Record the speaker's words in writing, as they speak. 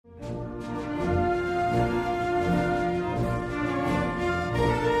Welcome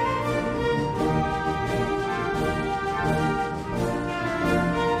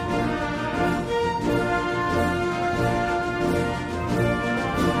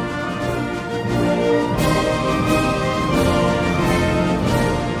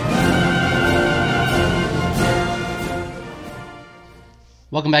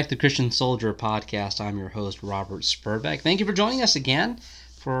back to the Christian Soldier Podcast. I'm your host, Robert Spurbeck. Thank you for joining us again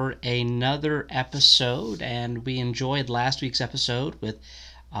for another episode. And we enjoyed last week's episode with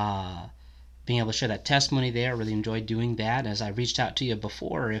being able to share that testimony there. I really enjoyed doing that. As I reached out to you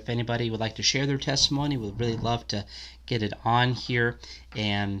before, if anybody would like to share their testimony, we'd really love to get it on here.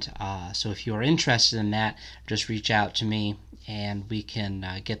 And so if you're interested in that, just reach out to me and we can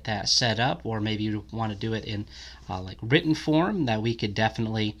get that set up, or maybe you want to do it in like written form, that we could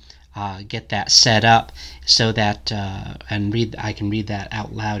definitely get that set up so that I can read that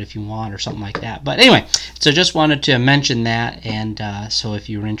out loud if you want, or something like that. But anyway, so just wanted to mention that, and so if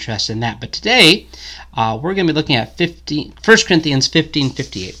you're interested in that. But today we're going to be looking at 1 Corinthians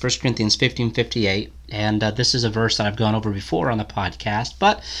 15:58. 1 Corinthians 15:58. And this is a verse that I've gone over before on the podcast,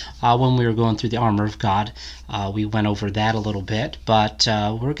 but when we were going through the armor of God, we went over that a little bit. But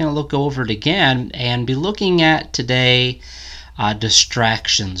we're going to go over it again and be looking at today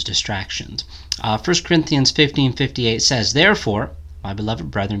distractions. 1 Corinthians 15:58 says, "Therefore, my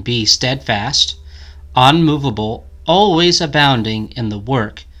beloved brethren, be steadfast, unmovable, always abounding in the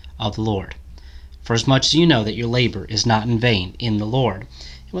work of the Lord. For as much as you know that your labor is not in vain in the Lord."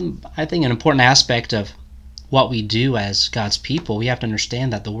 I think an important aspect of what we do as God's people, we have to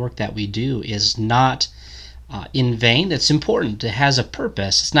understand that the work that we do is not in vain. It's important. It has a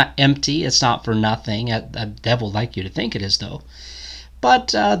purpose. It's not empty. It's not for nothing. The devil would like you to think it is, though. But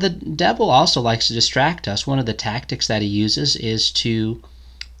the devil also likes to distract us. One of the tactics that he uses is to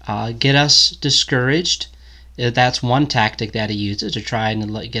get us discouraged. That's one tactic that he uses, to try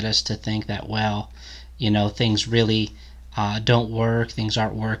and get us to think that, well, things really don't work, things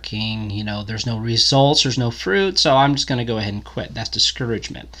aren't working, there's no results, there's no fruit, so I'm just going to go ahead and quit. That's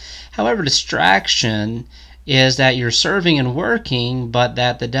discouragement. However, distraction is that you're serving and working, but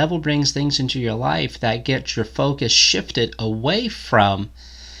that the devil brings things into your life that get your focus shifted away from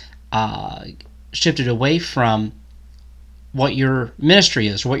what your ministry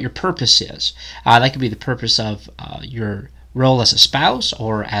is, or what your purpose is. That could be the purpose of your role as a spouse,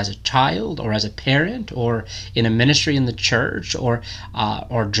 or as a child, or as a parent, or in a ministry in the church, or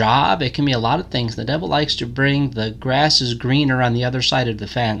job. It can be a lot of things. The devil likes to bring the grass is greener on the other side of the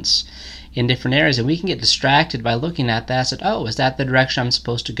fence in different areas, and we can get distracted by looking at that and say, is that the direction I'm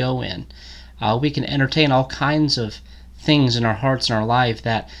supposed to go in? We can entertain all kinds of things in our hearts and our life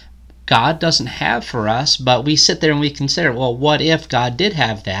that God doesn't have for us, but we sit there and we consider, well, what if God did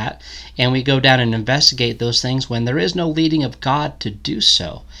have that? And we go down and investigate those things when there is no leading of God to do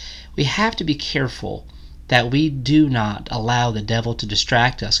so. We have to be careful that we do not allow the devil to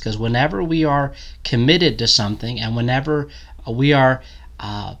distract us, because whenever we are committed to something and whenever we are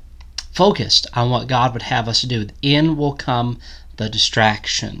focused on what God would have us do, in will come the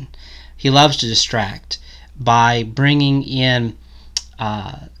distraction. He loves to distract by bringing in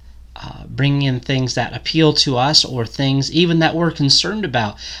things that appeal to us, or things even that we're concerned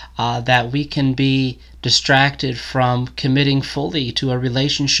about, that we can be distracted from committing fully to a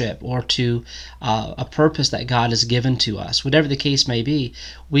relationship or to a purpose that God has given to us. Whatever the case may be,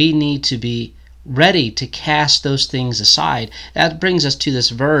 we need to be ready to cast those things aside. That brings us to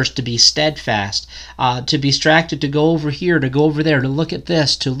this verse, to be steadfast, to be distracted, to go over here, to go over there, to look at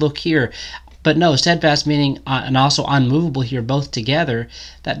this, to look here. But no, steadfast meaning, and also unmovable here, both together,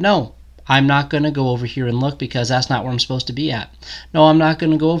 that no, I'm not going to go over here and look because that's not where I'm supposed to be at. No, I'm not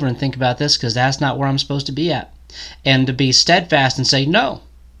going to go over and think about this because that's not where I'm supposed to be at. And to be steadfast and say, no,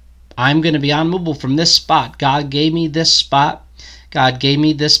 I'm going to be unmovable from this spot. God gave me this spot. God gave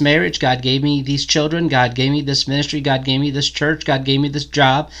me this marriage. God gave me these children. God gave me this ministry. God gave me this church. God gave me this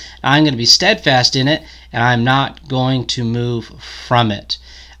job. I'm going to be steadfast in it, and I'm not going to move from it.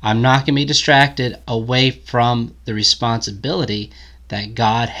 I'm not going to be distracted away from the responsibility that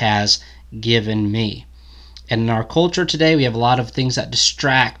God has given me. And in our culture today, we have a lot of things that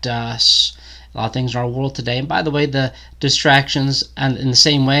distract us, a lot of things in our world today. And by the way, the distractions, and in the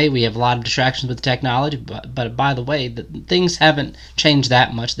same way, we have a lot of distractions with technology, but by the way, things haven't changed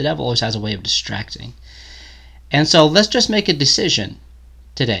that much. The devil always has a way of distracting. And so let's just make a decision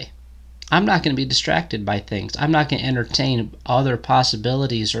today. I'm not going to be distracted by things. I'm not going to entertain other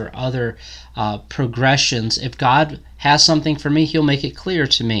possibilities or other progressions. If God has something for me, He'll make it clear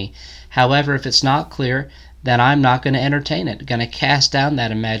to me. However, if it's not clear, then I'm not going to entertain it. I'm going to cast down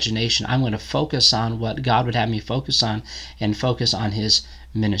that imagination. I'm going to focus on what God would have me focus on, and focus on His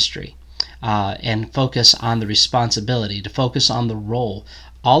ministry, and focus on the responsibility, to focus on the role.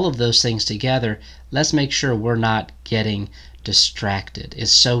 All of those things together, let's make sure we're not getting distracted.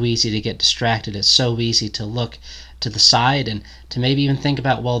 It's so easy to get distracted. It's so easy to look to the side and to maybe even think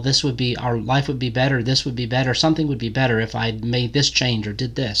about, well, this would be, our life would be better, this would be better, something would be better if I made this change or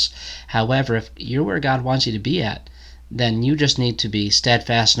did this. However, if you're where God wants you to be at, then you just need to be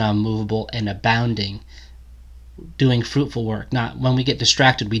steadfast and unmovable and abounding, doing fruitful work. Not when we get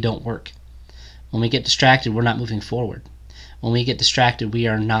distracted, we don't work. When we get distracted, we're not moving forward. When we get distracted, we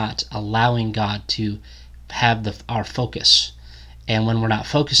are not allowing God to have our focus. And when we're not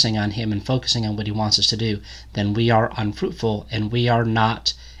focusing on Him and focusing on what He wants us to do, then we are unfruitful and we are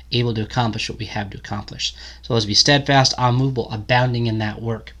not able to accomplish what we have to accomplish. So let's be steadfast, unmovable, abounding in that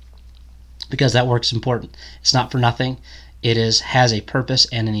work, because that work's important. It's not for nothing. It has a purpose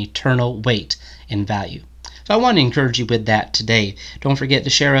and an eternal weight and value. So I want to encourage you with that today. Don't forget to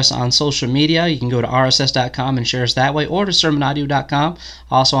share us on social media. You can go to rss.com and share us that way, or to sermonaudio.com,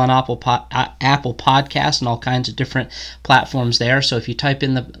 also on Apple Podcasts and all kinds of different platforms there. So if you type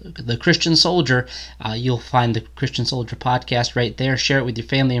in the Christian Soldier, you'll find the Christian Soldier podcast right there. Share it with your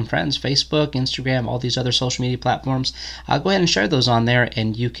family and friends, Facebook, Instagram, all these other social media platforms. Go ahead and share those on there,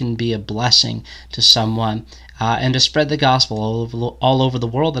 and you can be a blessing to someone, and to spread the gospel all over the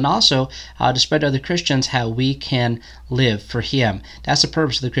world, and also to spread to other Christians how we can live for Him. That's the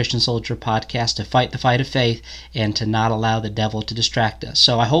purpose of the Christian Soldier podcast, to fight the fight of faith and to not allow the devil to distract us.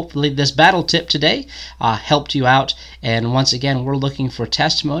 So I hope this battle tip today helped you out. And once again, we're looking for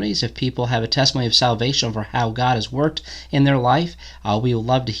testimonies. If people have a testimony of salvation over how God has worked in their life, we would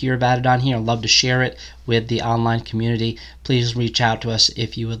love to hear about it on here. I'd love to share it with the online community. Please reach out to us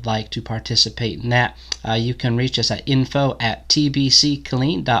if you would like to participate in that. You can reach us at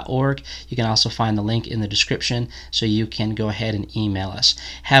info@tbckilleen.org. You can also find the link in the description, so you can go ahead and email us.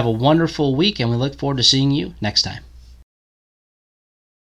 Have a wonderful week, and we look forward to seeing you next time.